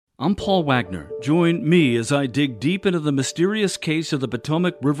I'm Paul Wagner. Join me as I dig deep into the mysterious case of the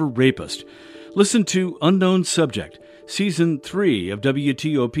Potomac River rapist. Listen to Unknown Subject, Season 3 of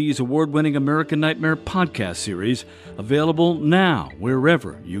WTOP's award-winning American Nightmare podcast series, available now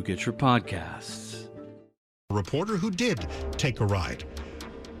wherever you get your podcasts. A reporter who did take a ride.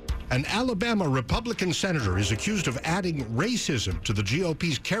 An Alabama Republican senator is accused of adding racism to the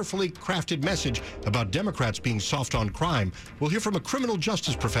GOP's carefully crafted message about Democrats being soft on crime. We'll hear from a criminal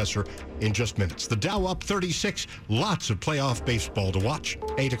justice professor in just minutes. The Dow up 36, lots of playoff baseball to watch.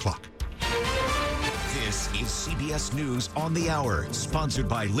 8 o'clock. This is CBS News on the Hour, sponsored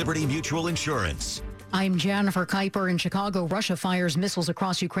by Liberty Mutual Insurance. I'm Jennifer Kuiper. In Chicago, Russia fires missiles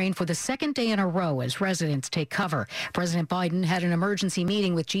across Ukraine for the second day in a row as residents take cover. President Biden had an emergency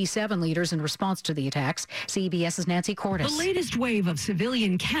meeting with G7 leaders in response to the attacks. CBS's Nancy Cordes. The latest wave of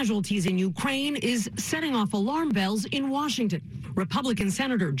civilian casualties in Ukraine is setting off alarm bells in Washington. Republican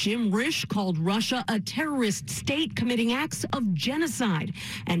Senator Jim Risch called Russia a terrorist state committing acts of genocide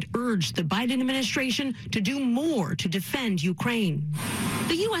and urged the Biden administration to do more to defend Ukraine.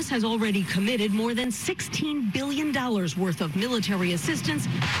 The U.S. has already committed more than $16 billion worth of military assistance.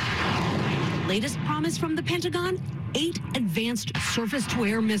 Latest promise from the Pentagon? 8 advanced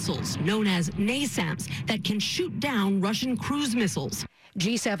surface-to-air missiles, known as NASAMS, that can shoot down Russian cruise missiles.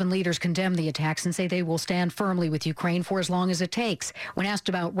 G7 leaders condemn the attacks and say they will stand firmly with Ukraine for as long as it takes. When asked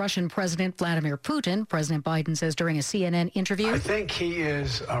about Russian President Vladimir Putin, President Biden says during a CNN interview, I think he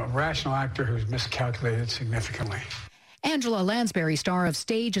is a rational actor who's miscalculated significantly. Angela Lansbury, star of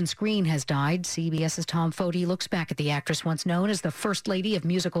stage and screen, has died. CBS's Tom Foti looks back at the actress once known as the First Lady of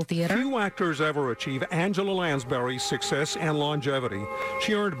musical theater. Few actors ever achieve Angela Lansbury's success and longevity.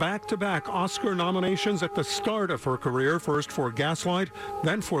 She earned back-to-back Oscar nominations at the start of her career, first for Gaslight,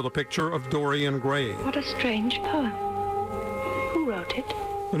 then for the picture of Dorian Gray. What a strange poem. Who wrote it?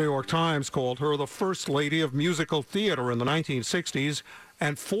 The New York Times called her the First Lady of musical theater in the 1960s.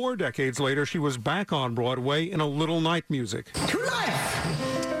 And 4 decades later, she was back on Broadway in A Little Night Music. To life!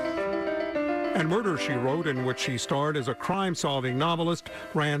 And Murder, She Wrote, in which she starred as a crime-solving novelist,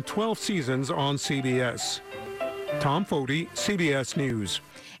 ran 12 seasons on CBS. Tom Foti, CBS News.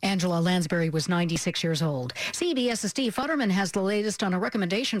 Angela Lansbury was 96 years old. CBS's Steve Futterman has the latest on a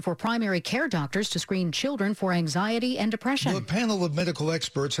recommendation for primary care doctors to screen children for anxiety and depression. The panel of medical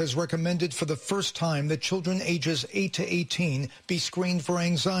experts has recommended for the first time that children ages 8 to 18 be screened for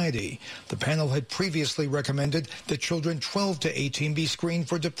anxiety. The panel had previously recommended that children 12 to 18 be screened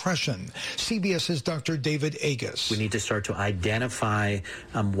for depression. CBS's Dr. David Agus. We need to start to identify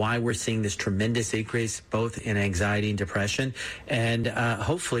why we're seeing this tremendous increase both in anxiety and depression, and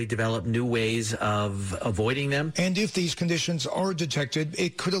hopefully develop new ways of avoiding them. And if these conditions are detected,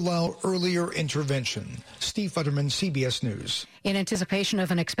 it could allow earlier intervention. Steve Futterman, CBS News. In anticipation of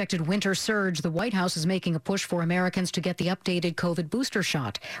an expected winter surge, the White House is making a push for Americans to get the updated COVID booster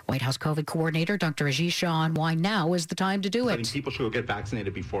shot. White House COVID coordinator Dr. Ashish Shah on why now is the time to do it. People should get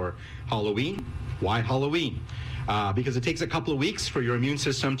vaccinated before Halloween. Why Halloween? Because it takes a couple of weeks for your immune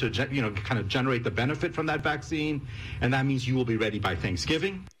system to kind of generate the benefit from that vaccine, and that means you will be ready by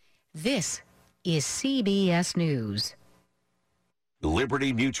Thanksgiving. This is CBS News.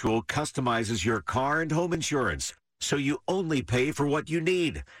 Liberty Mutual customizes your car and home insurance, so you only pay for what you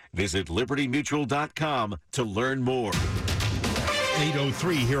need. Visit libertymutual.com to learn more.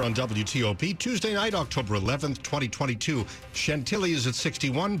 8:03 here on WTOP. Tuesday night, October 11th, 2022. Chantilly is at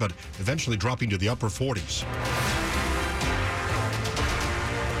 61, but eventually dropping to the upper 40s.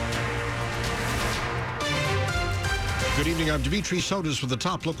 Good evening, I'm Dimitri Sotis with the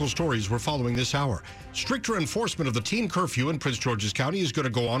top local stories we're following this hour. Stricter enforcement of the teen curfew in Prince George's County is going to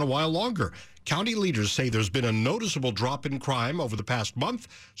go on a while longer. County leaders say there's been a noticeable drop in crime over the past month,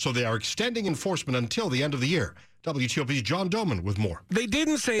 so they are extending enforcement until the end of the year. WTOP's John Doman with more. They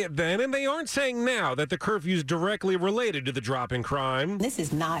didn't say it then, and they aren't saying now that the curfew is directly related to the drop in crime. This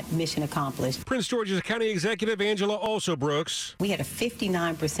is not mission accomplished. Prince George's County Executive Angela Alsobrooks. We had a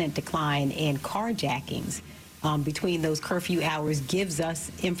 59% decline in carjackings. Between those curfew hours gives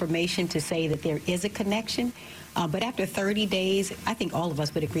us information to say that there is a connection. But after 30 days, I think all of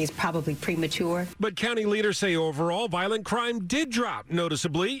us would agree it's probably premature. But county leaders say overall violent crime did drop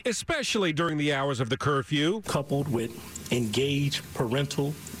noticeably, especially during the hours of the curfew. Coupled with engaged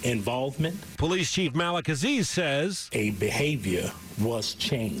parental involvement. Police Chief Malik Aziz says a behavior was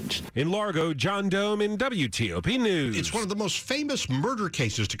changed. In Largo, John Dome in WTOP News. It's one of the most famous murder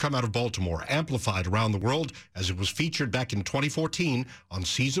cases to come out of Baltimore, amplified around the world as it was featured back in 2014 on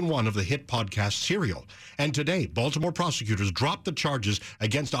season 1 of the hit podcast Serial. And today, Baltimore prosecutors dropped the charges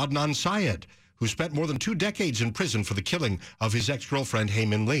against Adnan Syed, who spent more than 2 decades in prison for the killing of his ex-girlfriend, Hae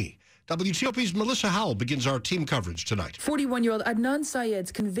Min Lee. WTOP's Melissa Howell begins our team coverage tonight. 41-year-old Adnan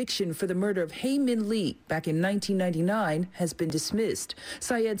Syed's conviction for the murder of Hae Min Lee back in 1999 has been dismissed.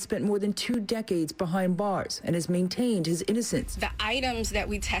 Syed spent more than 2 decades behind bars and has maintained his innocence. The items that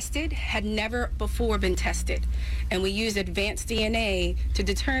we tested had never before been tested, and we used advanced DNA to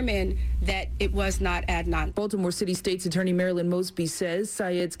determine that it was not Adnan. Baltimore City State's Attorney Marilyn Mosby says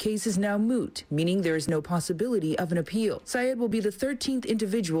Syed's case is now moot, meaning there is no possibility of an appeal. Syed will be the 13th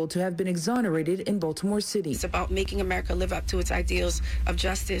individual to have been exonerated in Baltimore City. It's about making America live up to its ideals of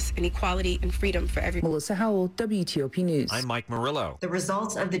justice and equality and freedom for everyone. Melissa Howell, WTOP News. I'm Mike Murillo. The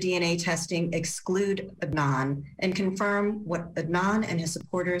results of the DNA testing exclude Adnan and confirm what Adnan and his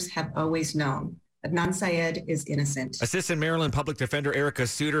supporters have always known. Adnan Syed is innocent. Assistant Maryland Public Defender Erica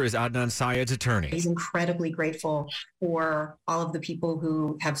Suter is Adnan Syed's attorney. He's incredibly grateful for all of the people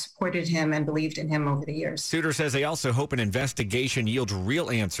who have supported him and believed in him over the years. Suter says they also hope an investigation yields real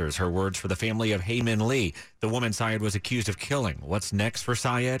answers. Her words for the family of Hae Min Lee, the woman Syed was accused of killing. What's next for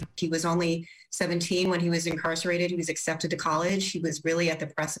Syed? He was only 17 when he was incarcerated. He was accepted to college. He was really at the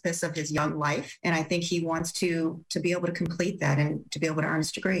precipice of his young life. And I think he wants to be able to complete that and to be able to earn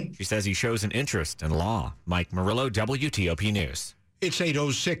his degree. She says he shows an interest in law. Mike Murillo, WTOP News. It's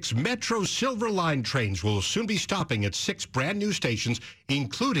 8:06. Metro Silver Line trains will soon be stopping at 6 brand new stations,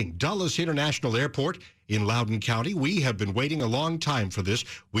 including Dulles International Airport in Loudoun County. We have been waiting a long time for this.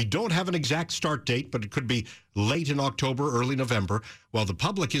 We don't have an exact start date, but it could be late in October, early November. While the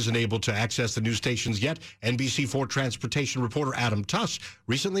public isn't able to access the new stations yet, NBC4 transportation reporter Adam Tuss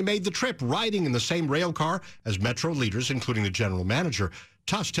recently made the trip riding in the same rail car as Metro leaders, including the general manager.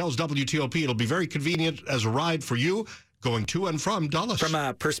 Tuss tells WTOP it'll be very convenient as a ride for you going to and from Dulles. From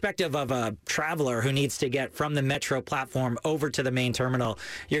a perspective of a traveler who needs to get from the Metro platform over to the main terminal,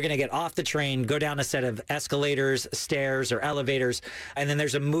 you're going to get off the train, go down a set of escalators, stairs, or elevators, and then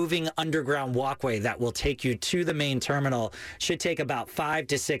there's a moving underground walkway that will take you to the main terminal. Should take about 5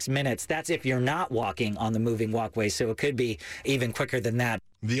 to 6 minutes. That's if you're not walking on the moving walkway, so it could be even quicker than that.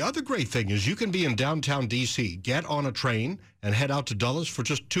 The other great thing is you can be in downtown D.C., get on a train, and head out to Dulles for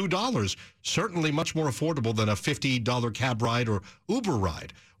just $2. Certainly much more affordable than a $50 cab ride or Uber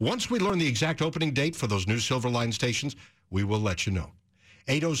ride. Once we learn the exact opening date for those new Silver Line stations, we will let you know.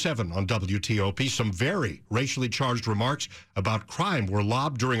 8:07 on WTOP. Some very racially charged remarks about crime were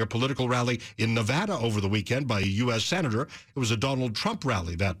lobbed during a political rally in Nevada over the weekend by a U.S. senator. It was a Donald Trump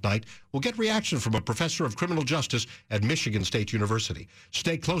rally that night. We'll get reaction from a professor of criminal justice at Michigan State University.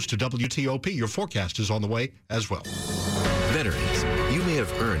 Stay close to WTOP. Your forecast is on the way as well. Veterans, you may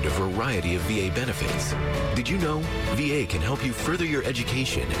have earned a variety of VA benefits. Did you know VA can help you further your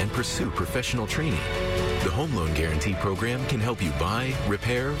education and pursue professional training? The Home Loan Guarantee Program can help you buy,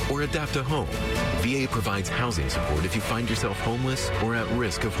 repair, or adapt a home. VA provides housing support if you find yourself homeless or at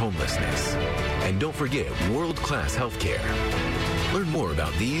risk of homelessness. And don't forget world-class health care. Learn more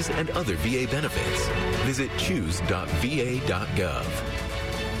about these and other VA benefits. Visit choose.va.gov.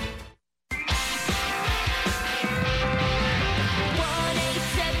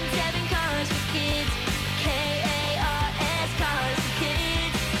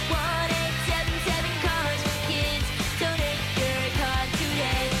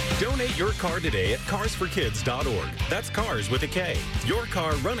 Donate your car today at carsforkids.org. That's cars with a K. Your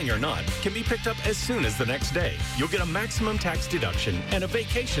car, running or not, can be picked up as soon as the next day. You'll get a maximum tax deduction and a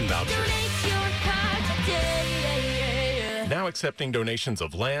vacation voucher. Now accepting donations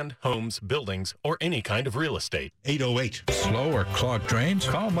of land, homes, buildings, or any kind of real estate. 8:08. Slow or clogged trains?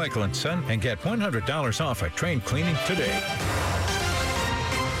 Call Michael & Son and get $100 off a train cleaning today.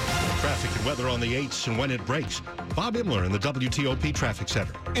 Traffic and weather on the 8s and when it breaks. Bob Imler in the WTOP Traffic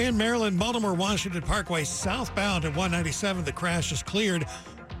Center. In Maryland, Baltimore-Washington Parkway southbound at 197, the crash is cleared.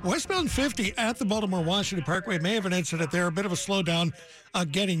 Westbound 50 at the Baltimore-Washington Parkway may have an incident there. A bit of a slowdown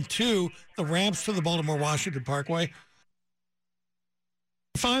getting to the ramps to the Baltimore-Washington Parkway.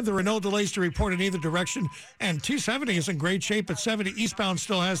 5, there are no delays to report in either direction, and 270 is in great shape, but 70 eastbound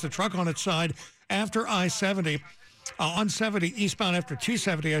still has the truck on its side after I-70. On 70 eastbound after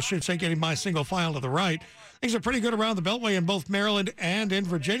 270, I should say, getting my single file to the right. Things are pretty good around the Beltway in both Maryland and in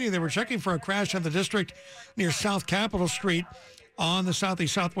Virginia. They were checking for a crash in the district near South Capitol Street on the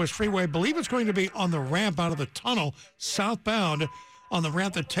Southeast Southwest Freeway. I believe it's going to be on the ramp out of the tunnel southbound on the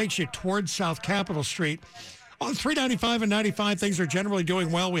ramp that takes you towards South Capitol Street. On 395 and 95, things are generally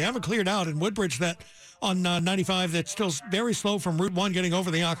doing well. We haven't cleared out in Woodbridge that on 95 that's still very slow from Route 1 getting over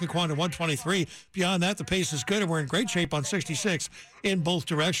the Occoquan to 123. Beyond that, the pace is good, and we're in great shape on 66 in both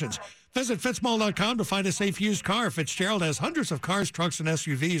directions. Visit fitzmall.com to find a safe used car. Fitzgerald has hundreds of cars, trucks, and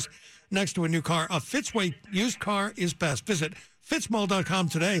SUVs next to a new car. A Fitzway used car is best. Visit Fitzmall.com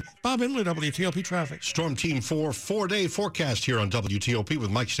today. Bob Inley, WTOP Traffic. Storm Team 4 4-day forecast here on WTOP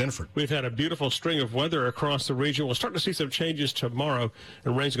with Mike Stenford. We've had a beautiful string of weather across the region. We'll start to see some changes tomorrow,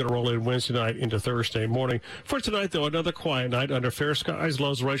 and rain's going to roll in Wednesday night into Thursday morning. For tonight, though, another quiet night under fair skies.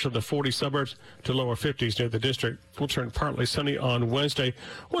 Lows range from the 40 suburbs to lower 50s near the district. We'll turn partly sunny on Wednesday.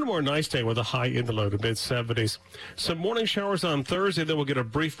 One more nice day with a high in the low to mid-70s. Some morning showers on Thursday, then we'll get a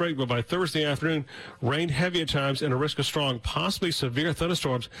brief break, but by Thursday afternoon, rain heavy at times and a risk of strong, possibly severe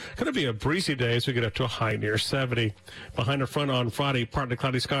thunderstorms. Going to be a breezy day as we get up to a high near 70. Behind the front on Friday, partly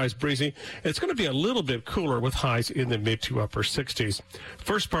cloudy skies, breezy. It's going to be a little bit cooler with highs in the mid to upper 60s.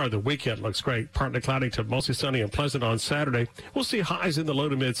 First part of the weekend looks great. Partly cloudy to mostly sunny and pleasant on Saturday. We'll see highs in the low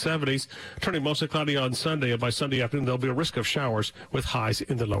to mid 70s, turning mostly cloudy on Sunday, and by Sunday afternoon there'll be a risk of showers with highs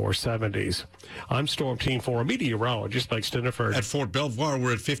in the lower 70s. I'm Storm Team 4 meteorologist Mike Stenford. At Fort Belvoir,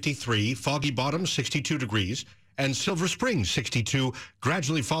 we're at 53, Foggy Bottom, 62 degrees. And Silver Spring, 62,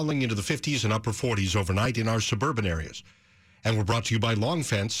 gradually falling into the 50s and upper 40s overnight in our suburban areas. And we're brought to you by Long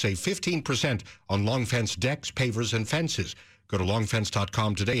Fence. Save 15% on Long Fence decks, pavers, and fences. Go to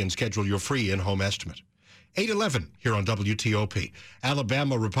longfence.com today and schedule your free in-home estimate. 8:11 here on WTOP.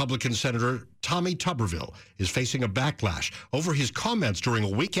 Alabama Republican Senator Tommy Tuberville is facing a backlash over his comments during a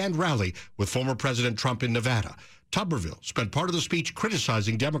weekend rally with former President Trump in Nevada. Tuberville spent part of the speech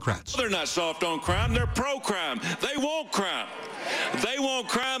criticizing Democrats. They're not soft on crime. They're pro-crime. They want crime. They want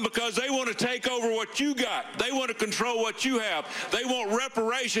crime because they want to take over what you got. They want to control what you have. They want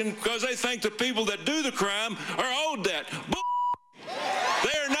reparation because they think the people that do the crime are owed that.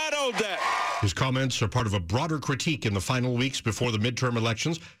 They are not owed that. His comments are part of a broader critique in the final weeks before the midterm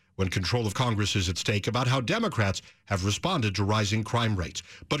elections, when control of Congress is at stake, about how Democrats have responded to rising crime rates.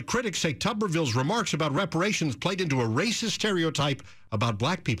 But critics say Tuberville's remarks about reparations played into a racist stereotype about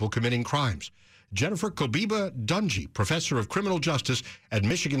black people committing crimes. Jennifer Kobiba Dungy, professor of criminal justice at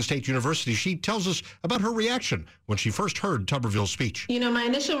Michigan State University, she tells us about her reaction when she first heard Tuberville's speech. You know, my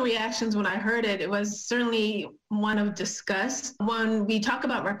initial reactions when I heard it, it was certainly one of disgust. When we talk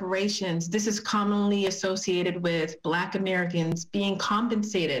about reparations, this is commonly associated with Black Americans being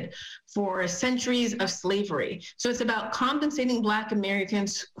compensated for centuries of slavery. So it's about compensating Black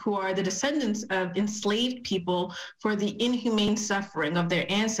Americans who are the descendants of enslaved people for the inhumane suffering of their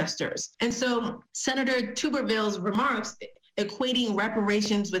ancestors. And so Senator Tuberville's remarks equating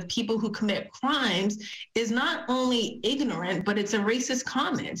reparations with people who commit crimes is not only ignorant, but it's a racist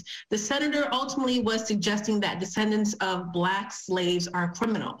comment. The senator ultimately was suggesting that descendants of Black slaves are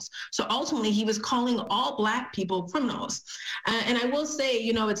criminals. So ultimately, he was calling all Black people criminals. And I will say,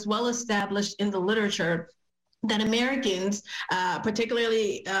 you know, it's well established in the literature that Americans,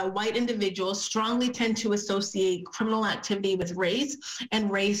 particularly white individuals, strongly tend to associate criminal activity with race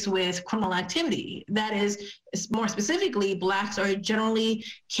and race with criminal activity. That is, more specifically, Blacks are generally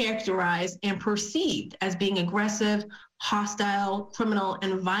characterized and perceived as being aggressive, hostile, criminal,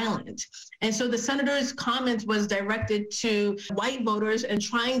 and violent. And so the senator's comment was directed to white voters and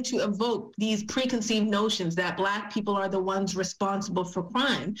trying to evoke these preconceived notions that Black people are the ones responsible for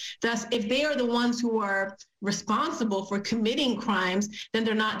crime. Thus, if they are the ones who are responsible for committing crimes, then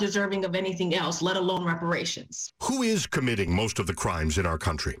they're not deserving of anything else, let alone reparations. Who is committing most of the crimes in our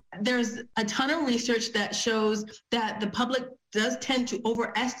country? There's a ton of research that shows that the public does tend to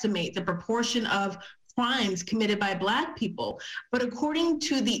overestimate the proportion of crimes committed by Black people. But according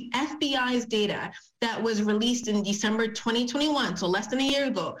to the FBI's data that was released in December 2021, so less than a year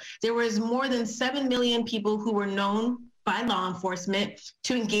ago, there was more than 7 million people who were known by law enforcement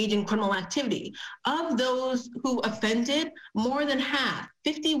to engage in criminal activity. Of those who offended, more than half,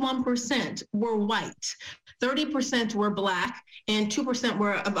 51%, were white, 30% were Black, and 2%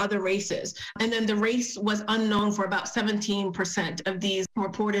 were of other races. And then the race was unknown for about 17% of these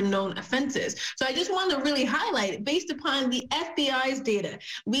reported known offenses. So I just want to really highlight, based upon the FBI's data,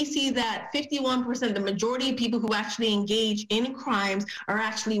 we see that 51%, the majority of people who actually engage in crimes are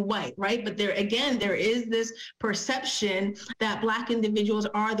actually white, right? But there, again, there is this perception that Black individuals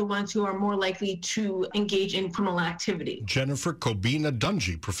are the ones who are more likely to engage in criminal activity. Jennifer Kobiba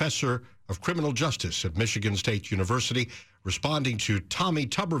Dungy, professor of criminal justice at Michigan State University, responding to Tommy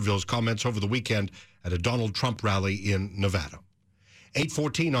Tuberville's comments over the weekend at a Donald Trump rally in Nevada.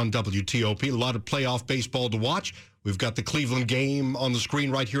 8:14 on WTOP. A lot of playoff baseball to watch. We've got the Cleveland game on the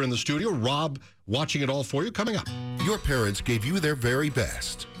screen right here in the studio. Rob watching it all for you. Coming up. Your parents gave you their very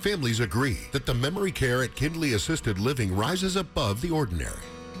best. Families agree that the memory care at Kindley Assisted Living rises above the ordinary.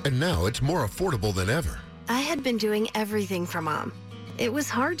 And now it's more affordable than ever. I had been doing everything for Mom. It was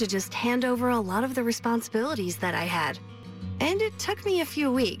hard to just hand over a lot of the responsibilities that I had. And it took me a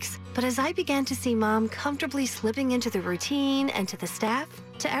few weeks, but as I began to see Mom comfortably slipping into the routine and to the staff,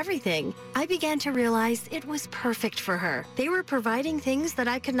 to everything, I began to realize it was perfect for her. They were providing things that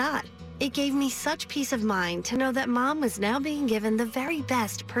I could not. It gave me such peace of mind to know that Mom was now being given the very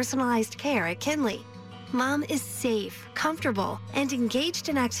best personalized care at Kinley. Mom is safe, comfortable, and engaged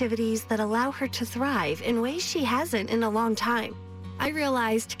in activities that allow her to thrive in ways she hasn't in a long time. I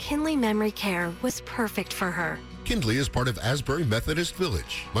realized Kinley Memory Care was perfect for her. Kindley is part of Asbury Methodist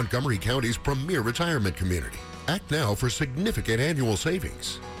Village, Montgomery County's premier retirement community. Act now for significant annual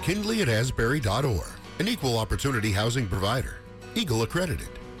savings. Kindley at Asbury.org. An equal opportunity housing provider. Eagle accredited.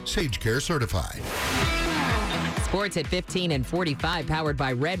 Sage Care certified. Sports at 15 and 45, powered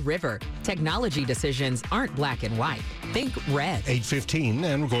by Red River. Technology decisions aren't black and white. Think red. 8:15,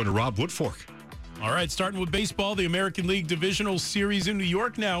 and we're going to Rob Woodfork. All right, starting with baseball, the American League Divisional Series in New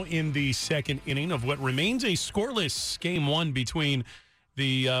York now in the second inning of what remains a scoreless Game 1 between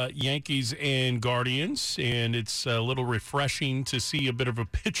the Yankees and Guardians, and it's a little refreshing to see a bit of a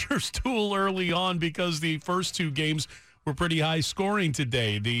pitcher's duel early on because the first two games were pretty high scoring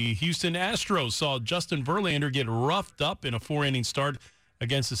today. The Houston Astros saw Justin Verlander get roughed up in a 4-inning start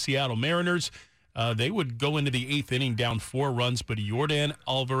against the Seattle Mariners. They would go into the eighth inning down 4 runs, but Yordan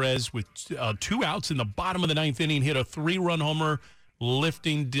Alvarez with 2 outs in the bottom of the ninth inning hit a 3-run homer,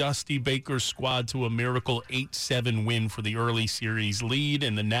 lifting Dusty Baker's squad to a miracle 8-7 win for the early series lead.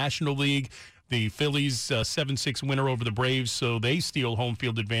 In the National League, the Phillies 7-6 winner over the Braves, so they steal home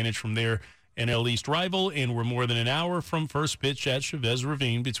field advantage from their NL East rival, and we're more than an hour from first pitch at Chavez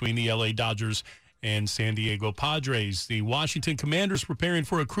Ravine between the LA Dodgers and San Diego Padres. The Washington Commanders preparing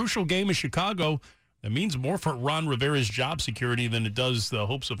for a crucial game in Chicago. That means more for Ron Rivera's job security than it does the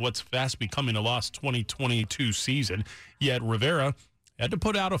hopes of what's fast becoming a lost 2022 season. Yet Rivera had to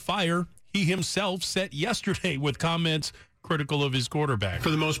put out a fire he himself set yesterday with comments critical of his quarterback. For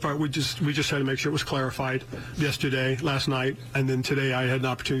the most part, we just had to make sure it was clarified yesterday, last night, and then today I had an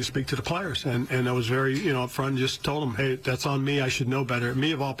opportunity to speak to the players, and I was very, upfront and just told them, hey, that's on me. I should know better.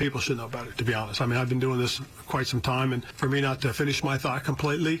 Me, of all people, should know better, to be honest. I mean, I've been doing this quite some time, and for me not to finish my thought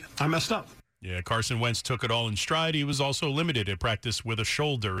completely, I messed up. Yeah, Carson Wentz took it all in stride. He was also limited at practice with a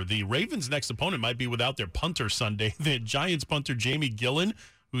shoulder. The Ravens' next opponent might be without their punter Sunday. The Giants punter Jamie Gillan,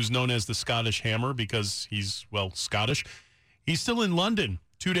 who's known as the Scottish Hammer because he's, Scottish. He's still in London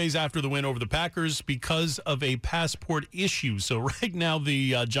 2 days after the win over the Packers because of a passport issue. So right now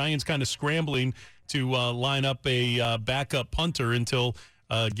the Giants kind of scrambling to line up a backup punter until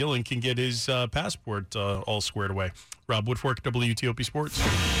Gillan can get his passport all squared away. Rob Woodfork, WTOP Sports.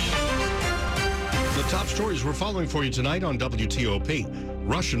 The top stories we're following for you tonight on WTOP.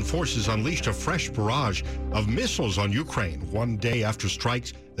 Russian forces unleashed a fresh barrage of missiles on Ukraine 1 day after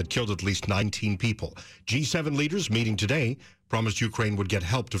strikes that killed at least 19 people. G7 leaders meeting today promised Ukraine would get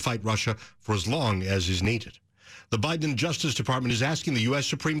help to fight Russia for as long as is needed. The Biden Justice Department is asking the U.S.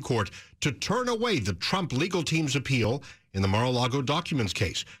 Supreme Court to turn away the Trump legal team's appeal in the Mar-a-Lago documents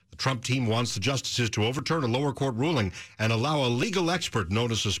case. The Trump team wants the justices to overturn a lower court ruling and allow a legal expert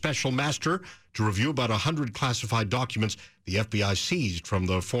known as a special master to review about 100 classified documents the FBI seized from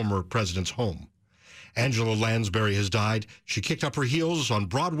the former president's home. Angela Lansbury has died. She kicked up her heels on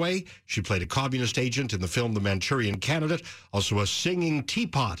Broadway. She played a communist agent in the film The Manchurian Candidate, also a singing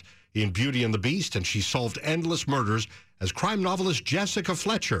teapot in Beauty and the Beast, and she solved endless murders as crime novelist Jessica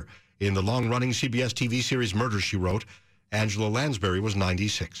Fletcher in the long-running CBS TV series Murder, She Wrote. Angela Lansbury was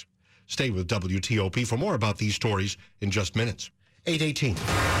 96. Stay with WTOP for more about these stories in just minutes. 8:18.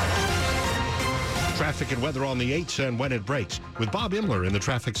 Traffic and weather on the 8s and when it breaks with Bob Imler in the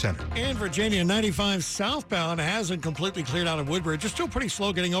traffic center. And Virginia 95 southbound hasn't completely cleared out of Woodbridge. It's still pretty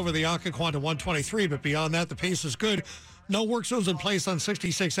slow getting over the Occoquan to 123, but beyond that, the pace is good. No work zones in place on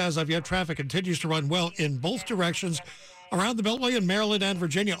 66 as of yet. Traffic continues to run well in both directions. Around the Beltway in Maryland and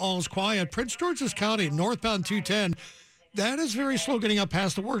Virginia, all is quiet. Prince George's County, northbound 210. That is very slow getting up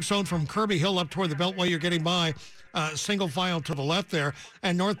past the work zone from Kirby Hill up toward the Beltway. You're getting by single file to the left there.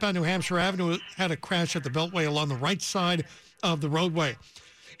 And northbound New Hampshire Avenue had a crash at the Beltway along the right side of the roadway.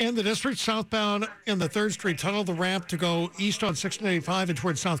 In the district, southbound in the 3rd Street Tunnel, the ramp to go east on 685 and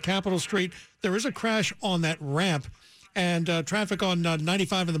towards South Capitol Street. There is a crash on that ramp. And traffic on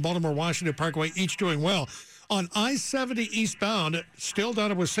 95 and the Baltimore-Washington Parkway, each doing well. On I-70 eastbound, still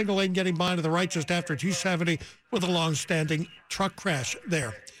done with single lane getting by to the right just after 270 with a long-standing truck crash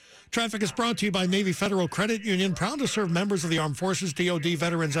there. Traffic is brought to you by Navy Federal Credit Union, proud to serve members of the Armed Forces, DOD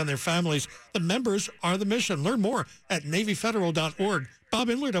veterans, and their families. The members are the mission. Learn more at NavyFederal.org. Bob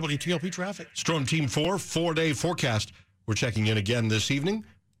Imler, WTOP Traffic. Storm Team 4, 4-day forecast. We're checking in again this evening.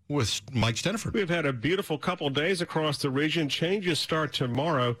 with Mike Steniford. We've had a beautiful couple days across the region. Changes start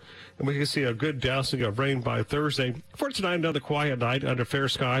tomorrow, and we can see a good dousing of rain by Thursday. For tonight, another quiet night under fair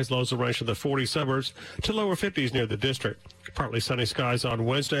skies. Lows will range from the 40 suburbs to lower 50s near the district. Partly sunny skies on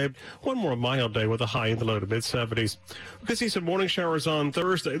Wednesday. One more mild day with a high in the low to mid-70s. We can see some morning showers on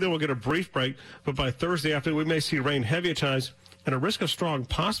Thursday. Then we'll get a brief break, but by Thursday afternoon, we may see rain heavy at times and a risk of strong,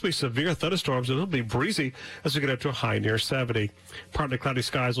 possibly severe thunderstorms. It'll be breezy as we get up to a high near 70. Partly cloudy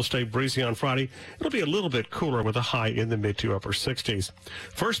skies will stay breezy on Friday. It'll be a little bit cooler with a high in the mid to upper 60s.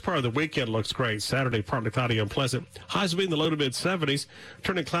 First part of the weekend looks great. Saturday, partly cloudy and pleasant. Highs will be in the low to mid 70s.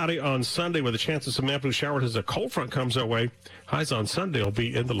 Turning cloudy on Sunday with a chance of some afternoon showers as a cold front comes our way. Highs on Sunday will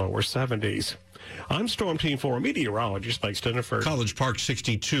be in the lower 70s. I'm Storm Team 4 meteorologist Mike Steniford. College Park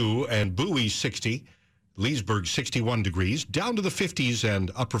 62 and Bowie 60. Leesburg 61 degrees, down to the 50s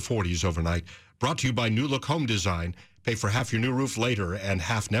and upper 40s overnight. Brought to you by New Look Home Design. Pay for half your new roof later and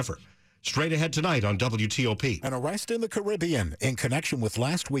half never. Straight ahead tonight on WTOP. An arrest in the Caribbean in connection with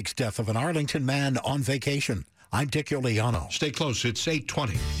last week's death of an Arlington man on vacation. I'm Dick Iuliano. Stay close. It's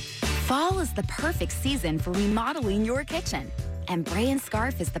 8:20. Fall is the perfect season for remodeling your kitchen, and Bray &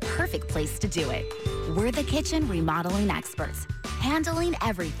 Scarf is the perfect place to do it. We're the kitchen remodeling experts, handling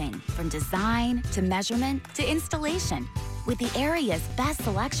everything from design to measurement to installation, with the area's best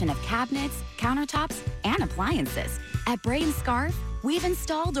selection of cabinets, countertops, and appliances. At Bray & Scarf, we've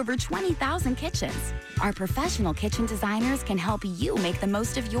installed over 20,000 kitchens. Our professional kitchen designers can help you make the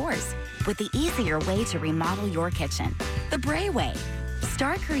most of yours with the easier way to remodel your kitchen, the Bray way.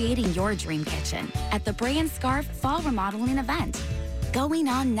 Start creating your dream kitchen at the Bray & Scarf Fall Remodeling event. Going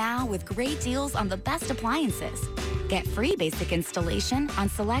on now with great deals on the best appliances. Get free basic installation on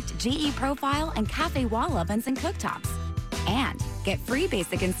select GE Profile and Cafe wall ovens and cooktops. And get free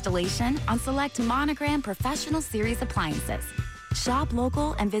basic installation on select Monogram Professional Series appliances. Shop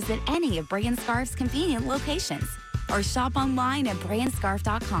local and visit any of Bray & Scarf's convenient locations. Or shop online at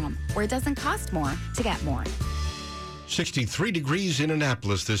brayandscarf.com, where it doesn't cost more to get more. 63 degrees in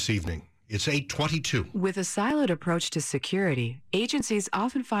Annapolis this evening. It's 8:22. With a siloed approach to security, agencies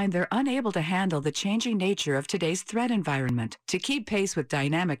often find they're unable to handle the changing nature of today's threat environment. To keep pace with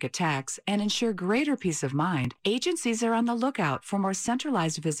dynamic attacks and ensure greater peace of mind, agencies are on the lookout for more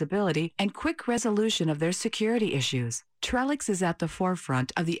centralized visibility and quick resolution of their security issues. Trellix is at the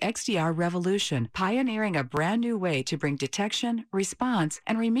forefront of the XDR revolution, pioneering a brand new way to bring detection, response,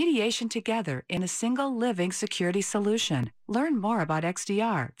 and remediation together in a single living security solution. Learn more about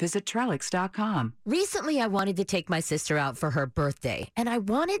XDR. Visit Trellix.com. Recently, I wanted to take my sister out for her birthday, and I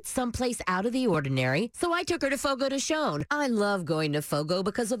wanted someplace out of the ordinary, so I took her to Fogo de Chão. I love going to Fogo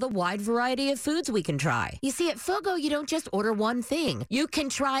because of the wide variety of foods we can try. You see, at Fogo, you don't just order one thing. You can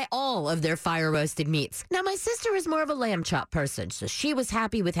try all of their fire-roasted meats. Now, my sister is more of a lamb chop person, so she was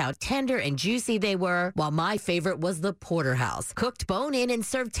happy with how tender and juicy they were, while my favorite was the porterhouse. Cooked bone-in and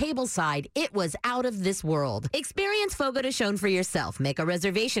served tableside, it was out of this world. Experience Fogo de Chão for yourself. Make a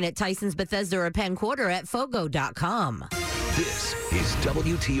reservation at Tyson's, Bethesda, or Penn Quarter at Fogo.com. This is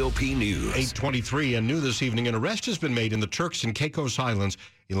WTOP News. 8:23, and new this evening, an arrest has been made in the Turks and Caicos Islands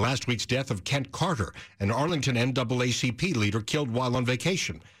in last week's death of Kent Carter, an Arlington NAACP leader killed while on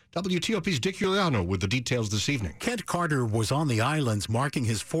vacation. WTOP's Dick Iuliano with the details this evening. Kent Carter was on the islands marking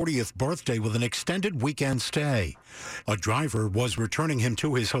his 40th birthday with an extended weekend stay. A driver was returning him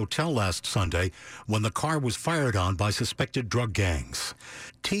to his hotel last Sunday when the car was fired on by suspected drug gangs.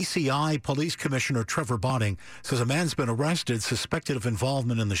 TCI Police Commissioner Trevor Botting says a man's been arrested suspected of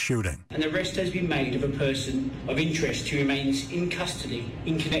involvement in the shooting. An arrest has been made of a person of interest who remains in custody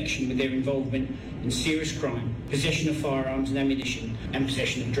in connection with their involvement in serious crime, possession of firearms and ammunition, and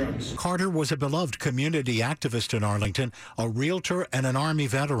possession of drugs. Carter was a beloved community activist in Arlington, a realtor and an Army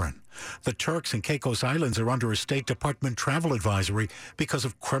veteran. The Turks and Caicos Islands are under a State Department travel advisory because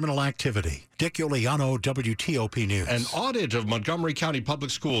of criminal activity. Dick Iuliano, WTOP News. An audit of Montgomery County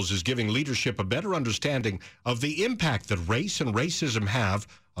Public Schools is giving leadership a better understanding of the impact that race and racism have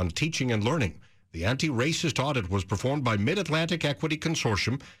on teaching and learning. The anti-racist audit was performed by Mid-Atlantic Equity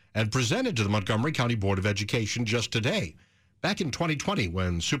Consortium and presented to the Montgomery County Board of Education just today. Back in 2020,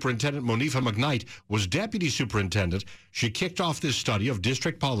 when Superintendent Monifa McKnight was deputy superintendent, she kicked off this study of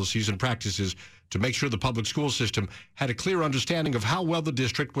district policies and practices to make sure the public school system had a clear understanding of how well the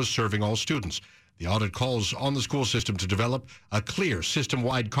district was serving all students. The audit calls on the school system to develop a clear,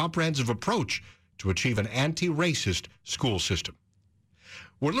 system-wide, comprehensive approach to achieve an anti-racist school system.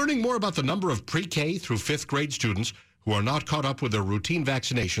 We're learning more about the number of pre-K through 5th grade students who are not caught up with their routine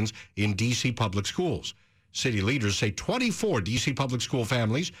vaccinations in D.C. public schools. City leaders say 24 D.C. public school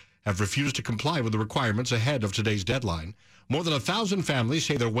families have refused to comply with the requirements ahead of today's deadline. More than 1,000 families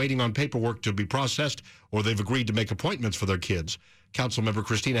say they're waiting on paperwork to be processed, or they've agreed to make appointments for their kids. Councilmember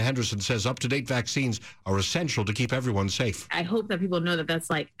Christina Henderson says up-to-date vaccines are essential to keep everyone safe. I hope that people know that that's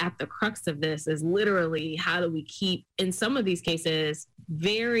like at the crux of this is literally how do we keep, in some of these cases,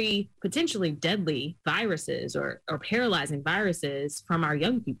 very potentially deadly viruses or paralyzing viruses from our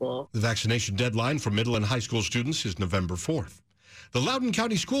young people. The vaccination deadline for middle and high school students is November 4th. The Loudoun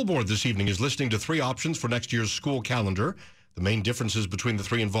County School Board this evening is listening to 3 options for next year's school calendar. The main differences between the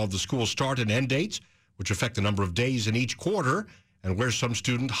 3 involve the school start and end dates, which affect the number of days in each quarter and where some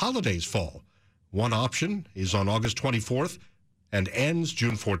student holidays fall. One option is on August 24th and ends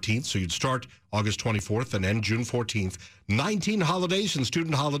June 14th, so you'd start August 24th and end June 14th. 19 holidays and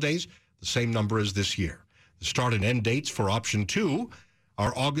student holidays, the same number as this year. The start and end dates for option 2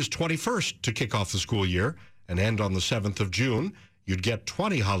 are August 21st to kick off the school year and end on the 7th of June. You'd get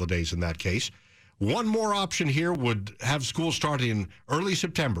 20 holidays in that case. One more option here would have school start in early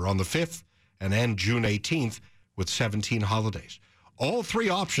September on the 5th and end June 18th with 17 holidays. All 3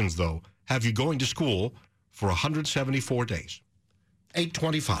 options, though, have you going to school for 174 days.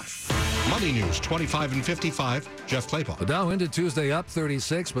 8:25. Money News, 25 and 55. Jeff Claybaugh. The Dow ended Tuesday up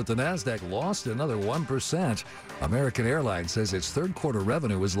 36, but the Nasdaq lost another 1%. American Airlines says its third quarter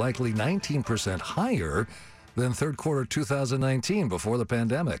revenue is likely 19% higher than third quarter 2019 before the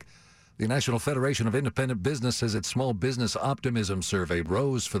pandemic. The National Federation of Independent Business says its small business optimism survey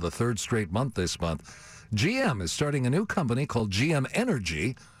rose for the 3rd straight month this month. GM is starting a new company called GM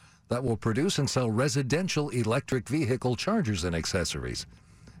Energy that will produce and sell residential electric vehicle chargers and accessories.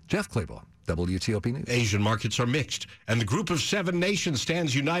 Jeff Claybaugh, WTOP News. Asian markets are mixed, and the Group of 7 nations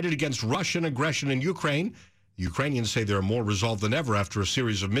stands united against Russian aggression in Ukraine. The Ukrainians say they're more resolved than ever after a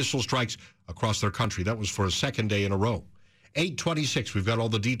series of missile strikes across their country. That was for a 2nd day in a row. 8:26. We've got all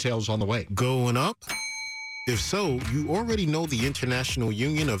the details on the way. Going up? If so, you already know the International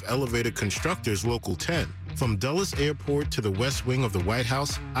Union of Elevator Constructors Local 10. From Dulles Airport to the west wing of the White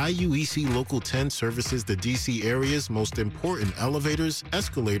House, IUEC Local 10 services the D.C. area's most important elevators,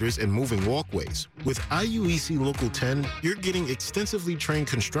 escalators, and moving walkways. With IUEC Local 10, you're getting extensively trained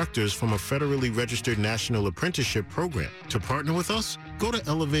constructors from a federally registered national apprenticeship program. To partner with us, go to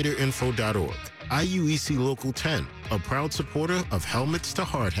elevatorinfo.org. IUEC Local 10, a proud supporter of helmets to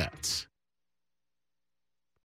hard hats.